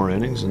couple more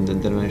innings and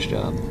did a nice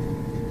job.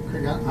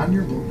 Craig, on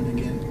your bullpen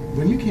again,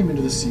 when you came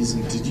into the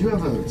season, did you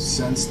have a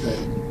sense that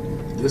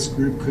this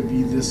group could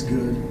be this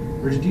good,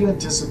 or did you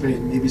anticipate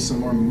maybe some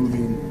more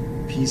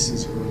moving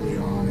pieces early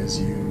on as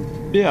you?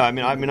 Yeah, I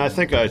mean, I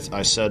think I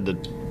said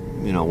that.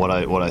 What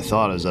I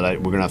thought is that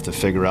we're going to have to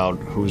figure out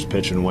who's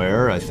pitching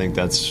where. I think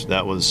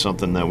that was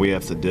something that we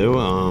have to do,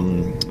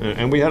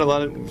 and we've got a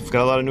lot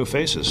of new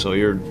faces. So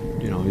you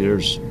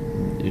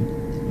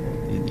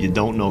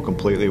don't know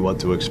completely what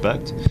to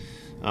expect,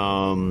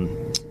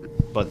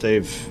 but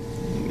they've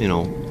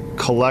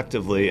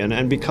collectively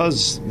and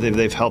because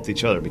they've helped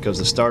each other, because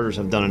the starters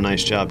have done a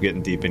nice job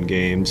getting deep in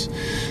games,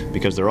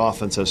 because their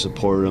offense has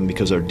supported them,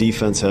 because our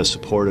defense has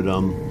supported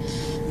them.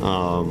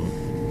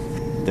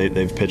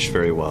 They've pitched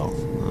very well,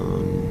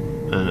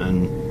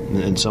 and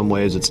in some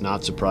ways it's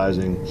not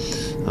surprising,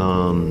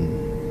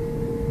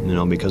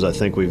 because I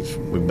think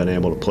we've been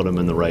able to put them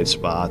in the right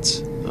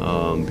spots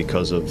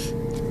because of,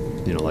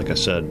 like I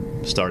said,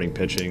 starting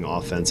pitching,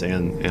 offense,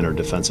 and our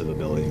defensive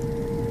ability.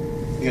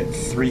 You got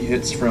 3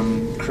 hits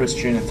from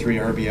Christian and 3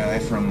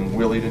 RBI from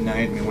Willie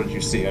tonight. I mean, what did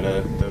you see out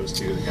of those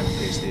two that kind of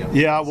paced the offense?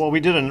 Yeah, well, we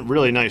did a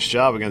really nice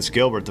job against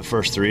Gilbert the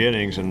first 3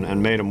 innings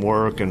and made him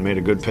work and made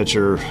a good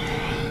pitcher.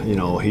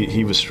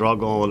 He was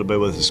struggling a little bit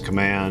with his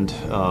command,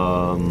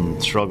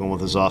 struggling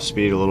with his off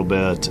speed a little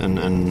bit,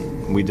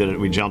 and we did it.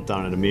 We jumped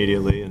on it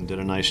immediately and did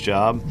a nice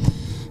job.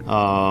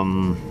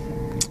 And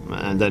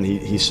then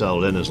he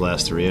settled in his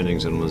last 3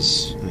 innings and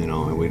was,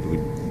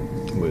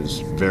 was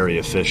very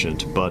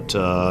efficient. But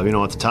at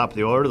the top of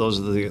the order, those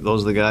are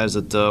the guys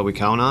that we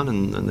count on,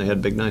 and they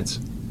had big nights.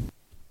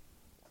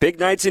 Big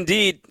nights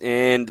indeed,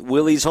 and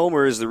Willie's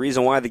homer is the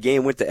reason why the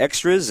game went to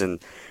extras, and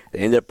they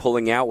ended up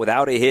pulling out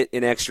without a hit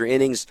in extra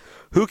innings.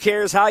 Who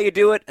cares how you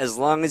do it, as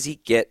long as you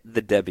get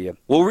the W.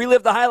 We'll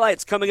relive the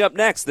highlights coming up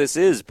next. This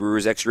is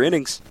Brewers Extra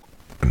Innings.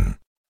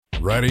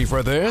 Ready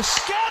for this?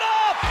 Get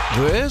up!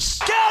 This?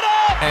 Get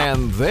up!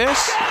 And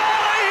this? Get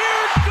out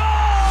of here!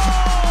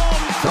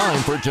 Gone!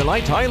 Time for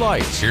tonight's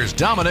highlights. Here's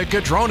Dominic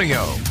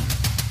Catronio.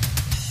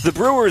 The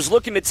Brewers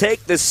looking to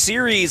take the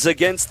series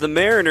against the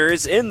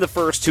Mariners in the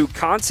first 2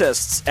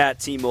 contests at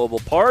T-Mobile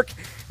Park.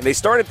 And they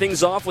started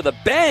things off with a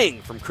bang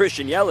from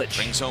Christian Yelich.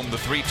 Brings home the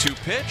 3-2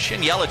 pitch,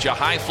 and Yelich a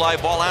high fly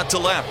ball out to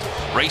left.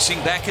 Racing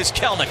back is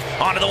Kelnick.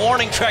 Onto the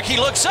warning track, he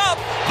looks up.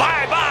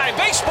 Bye-bye,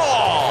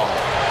 baseball!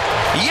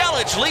 Yelich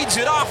Yelich leads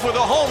it off with a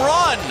home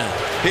run.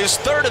 His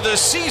third of the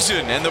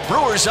season, and the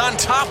Brewers on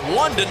top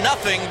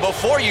 1-0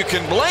 before you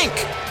can blink.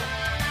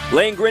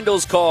 Lane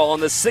Grindle's call on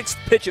the 6th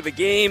pitch of the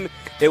game.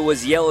 It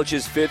was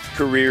Yelich's 5th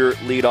career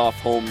leadoff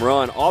home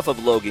run off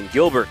of Logan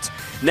Gilbert.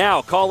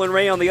 Now, Colin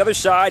Ray on the other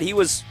side, he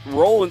was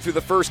rolling through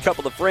the first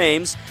couple of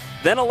frames,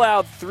 then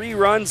allowed 3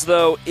 runs,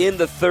 though, in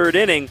the 3rd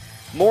inning.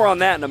 More on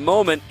that in a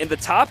moment. In the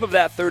top of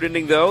that 3rd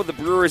inning, though, the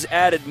Brewers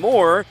added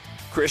more.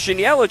 Christian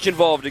Yelich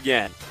involved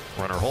again.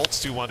 Runner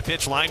Holtz, 2-1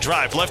 pitch, line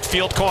drive, left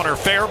field corner,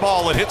 fair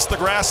ball. It hits the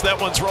grass. That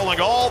one's rolling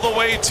all the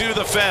way to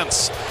the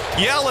fence.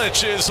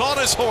 Yelich is on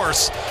his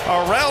horse.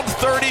 Around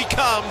 30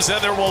 comes,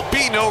 and there will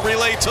be no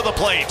relay to the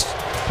plate.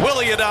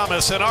 Willie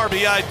Adames, an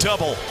RBI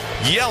double.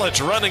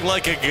 Yelich running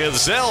like a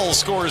gazelle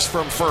scores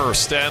from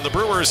first, and the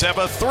Brewers have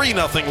a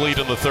 3-0 lead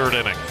in the 3rd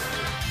inning.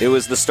 It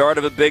was the start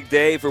of a big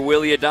day for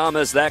Willie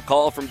Adames, that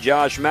call from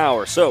Josh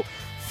Mauer. So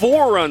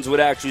 4 runs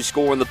would actually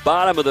score in the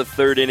bottom of the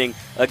 3rd inning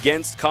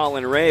against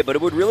Colin Ray, but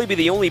it would really be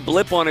the only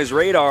blip on his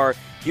radar.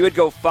 He would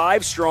go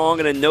 5 strong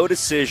and a no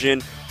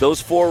decision,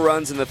 those 4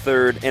 runs in the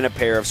 3rd, and a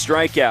pair of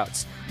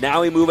strikeouts.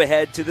 Now we move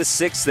ahead to the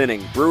 6th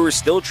inning. Brewers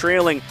still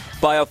trailing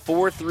by a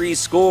 4-3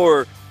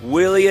 score.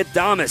 Willie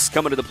Adames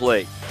coming to the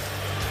plate.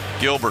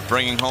 Gilbert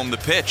bringing home the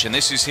pitch, and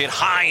this is hit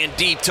high and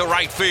deep to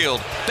right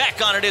field.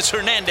 Back on it is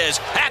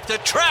Hernandez at the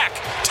track.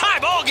 Tie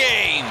ball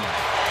game.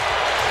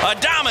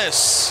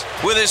 Adames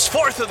with his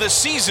 4th of the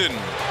season,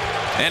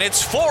 and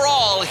it's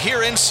 4-all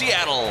here in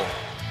Seattle.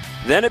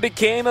 Then it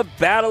became a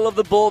battle of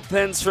the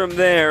bullpens from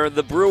there.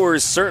 The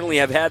Brewers certainly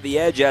have had the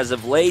edge as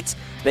of late.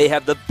 They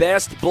have the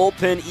best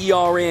bullpen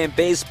ERA in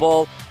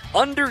baseball,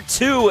 under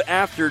 2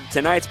 after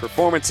tonight's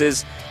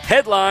performances,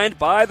 headlined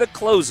by the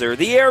closer,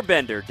 the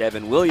airbender,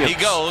 Devin Williams.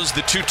 He goes,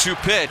 the 2-2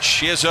 pitch.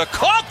 He has a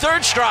called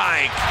 3rd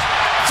strike.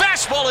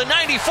 Fastball at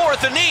 94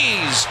 at the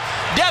knees.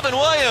 Devin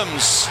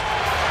Williams,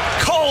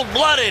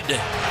 cold-blooded,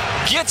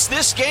 gets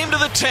this game to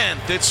the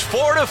 10th. It's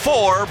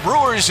 4-4,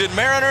 Brewers and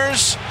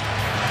Mariners.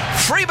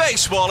 Free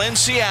baseball in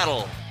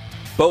Seattle.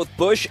 Both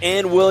Bush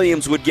and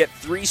Williams would get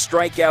 3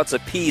 strikeouts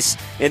apiece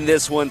in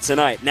this one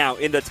tonight. Now,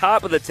 in the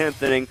top of the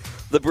 10th inning,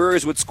 the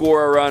Brewers would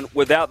score a run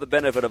without the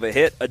benefit of a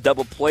hit. A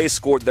double play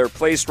scored their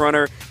place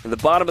runner. In the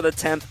bottom of the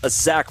 10th, a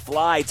sac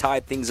fly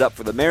tied things up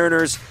for the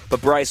Mariners,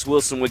 but Bryce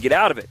Wilson would get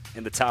out of it.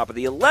 In the top of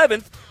the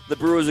 11th, the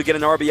Brewers would get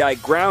an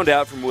RBI ground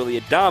out from Willie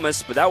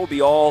Adames, but that would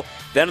be all.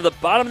 Then at the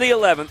bottom of the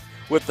 11th,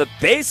 with the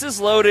bases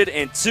loaded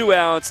and 2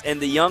 outs,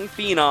 and the young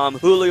phenom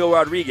Julio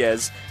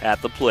Rodriguez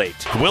at the plate.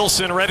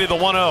 Wilson ready, the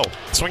 1-0.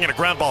 Swinging a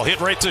ground ball,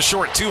 hit right to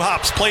short. 2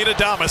 hops, played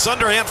Adames.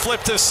 Underhand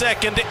flip to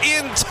second.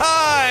 In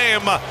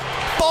time.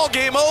 Ball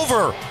game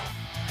over.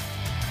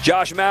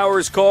 Josh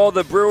Mauer's call.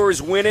 The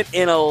Brewers win it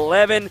in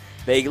 11.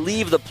 They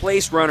leave the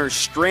place runners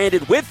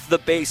stranded with the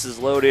bases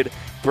loaded.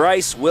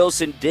 Bryce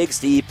Wilson digs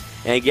deep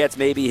and gets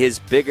maybe his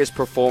biggest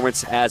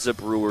performance as a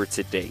Brewer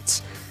to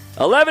date.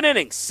 11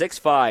 innings,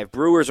 6-5.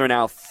 Brewers are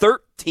now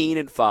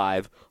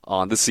 13-5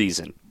 on the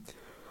season.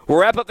 We'll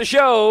wrap up the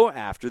show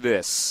after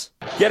this.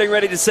 Getting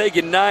ready to say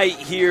goodnight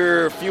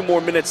here. A few more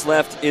minutes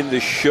left in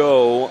the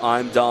show.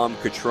 I'm Dom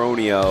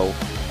Cotroneo.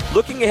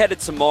 Looking ahead to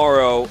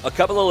tomorrow, a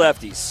couple of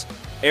lefties.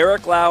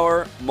 Eric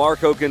Lauer,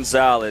 Marco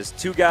Gonzalez.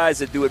 2 guys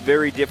that do it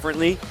very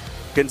differently.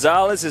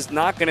 Gonzalez is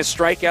not going to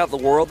strike out the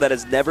world. That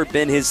has never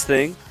been his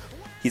thing.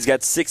 He's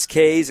got 6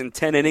 Ks in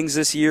 10 innings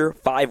this year.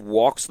 5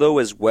 walks, though,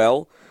 as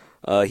well.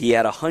 He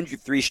had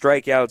 103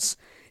 strikeouts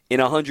in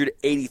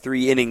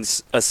 183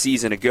 innings a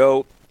season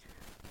ago.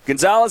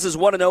 Gonzalez is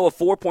 1-0, a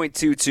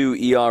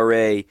 4.22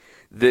 ERA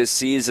this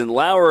season.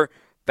 Lauer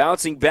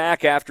bouncing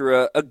back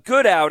after a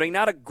good outing,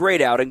 not a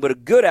great outing, but a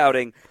good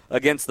outing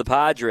against the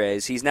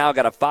Padres. He's now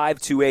got a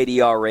 5.28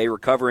 ERA,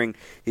 recovering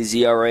his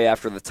ERA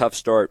after the tough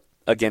start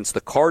against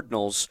the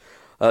Cardinals.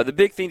 The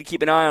big thing to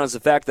keep an eye on is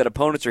the fact that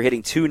opponents are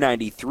hitting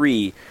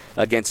 .293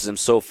 against him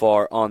so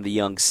far on the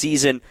young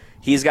season.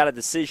 He's got a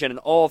decision in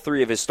all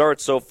 3 of his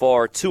starts so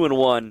far,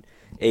 2-1,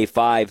 a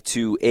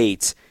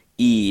 5.28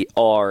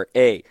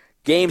 ERA.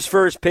 Game's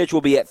first pitch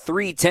will be at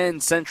 3:10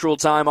 Central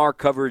Time. Our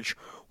coverage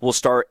will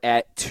start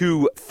at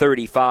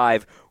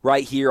 2:35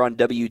 right here on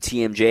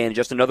WTMJ. And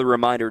just another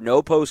reminder,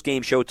 no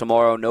post-game show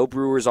tomorrow, no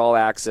Brewers All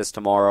Access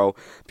tomorrow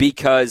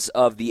because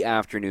of the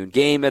afternoon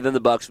game. And then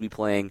the Bucks will be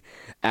playing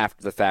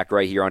after the fact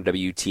right here on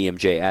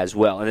WTMJ as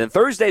well. And then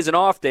Thursday's an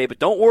off day, but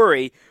don't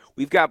worry.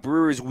 We've got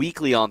Brewers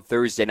Weekly on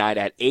Thursday night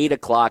at 8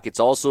 o'clock.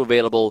 It's also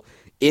available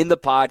in the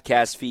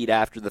podcast feed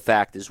after the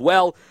fact as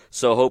well.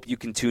 So hope you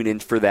can tune in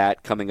for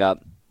that coming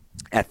up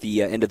at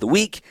the end of the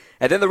week.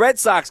 And then the Red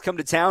Sox come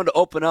to town to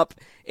open up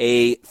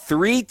a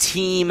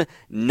 3-team,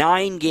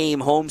 9-game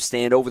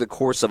homestand over the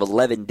course of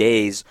 11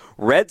 days.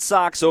 Red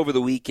Sox over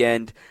the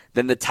weekend.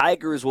 Then the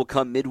Tigers will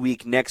come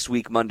midweek next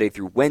week, Monday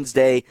through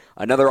Wednesday.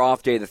 Another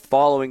off day the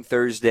following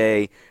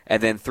Thursday.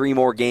 And then 3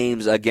 more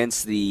games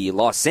against the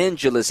Los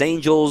Angeles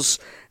Angels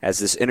as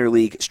this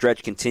interleague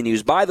stretch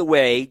continues. By the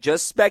way,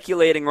 just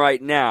speculating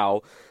right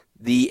now,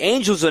 the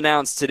Angels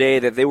announced today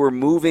that they were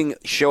moving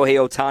Shohei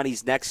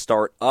Ohtani's next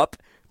start up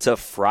to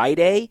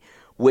Friday,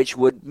 which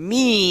would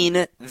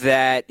mean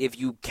that if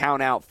you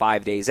count out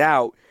 5 days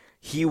out,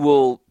 he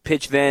will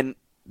pitch then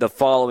the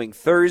following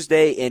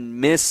Thursday and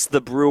miss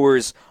the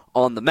Brewers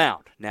on the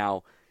mound.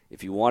 Now,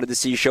 if you wanted to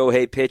see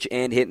Shohei pitch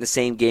and hit in the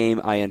same game,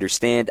 I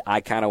understand.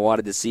 I kind of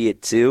wanted to see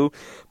it too.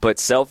 But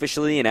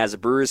selfishly, and as a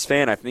Brewers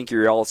fan, I think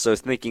you're also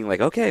thinking like,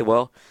 okay,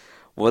 well,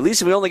 at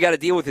least we only got to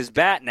deal with his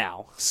bat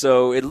now.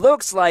 So it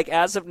looks like,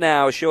 as of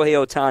now, Shohei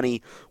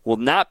Ohtani will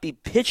not be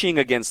pitching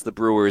against the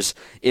Brewers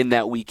in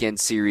that weekend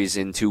series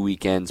in 2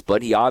 weekends,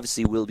 but he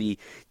obviously will be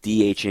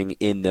DHing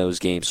in those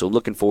games. So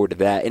looking forward to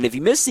that. And if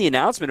you missed the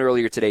announcement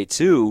earlier today,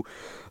 too,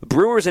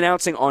 Brewers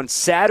announcing on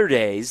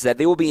Saturdays that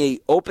they will be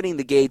opening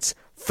the gates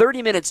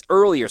 30 minutes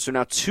earlier, so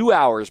now 2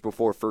 hours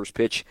before first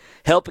pitch,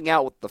 helping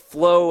out with the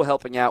flow,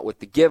 helping out with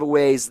the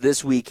giveaways.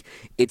 This week,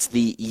 it's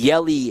the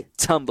Yeti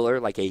Tumbler,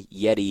 like a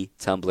Yeti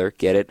tumbler.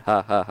 Get it?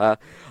 Ha, ha,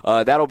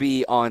 ha. That'll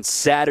be on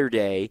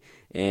Saturday,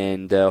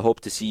 and hope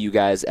to see you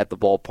guys at the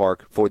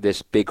ballpark for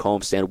this big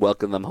homestand.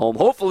 Welcome them home,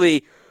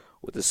 hopefully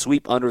with a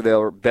sweep under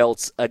their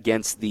belts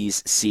against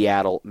these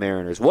Seattle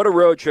Mariners. What a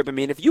road trip. I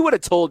mean, if you would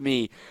have told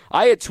me,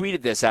 I had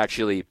tweeted this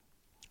actually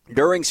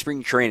during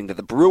spring training, that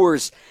the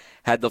Brewers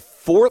had the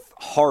fourth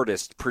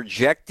hardest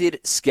projected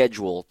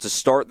schedule to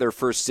start their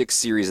first 6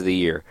 series of the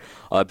year,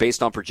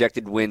 based on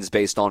projected wins,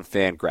 based on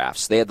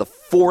FanGraphs. They had the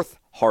fourth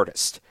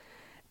hardest.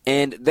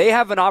 And they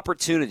have an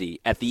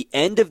opportunity at the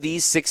end of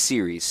these 6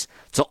 series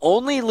to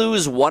only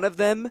lose one of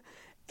them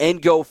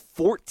and go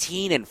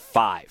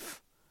 14-5.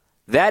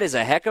 That is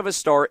a heck of a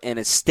start and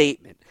a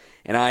statement.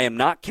 And I am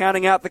not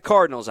counting out the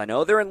Cardinals. I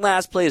know they're in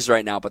last place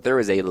right now, but there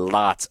is a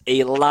lot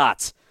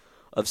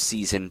of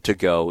season to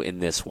go in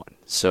this one.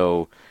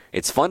 So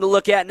it's fun to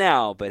look at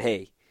now, but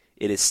hey,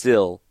 it is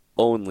still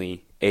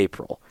only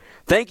April.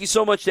 Thank you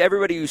so much to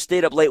everybody who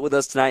stayed up late with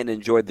us tonight and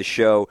enjoyed the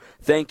show.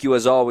 Thank you,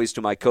 as always,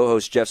 to my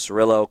co-host, Jeff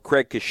Cirillo.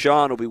 Craig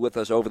Kashan will be with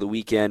us over the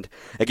weekend.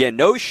 Again,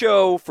 no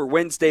show for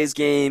Wednesday's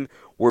game.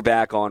 We're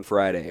back on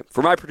Friday.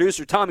 For my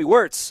producer, Tommy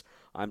Wirtz,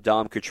 I'm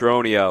Dom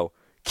Catronio.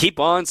 Keep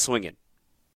on swinging.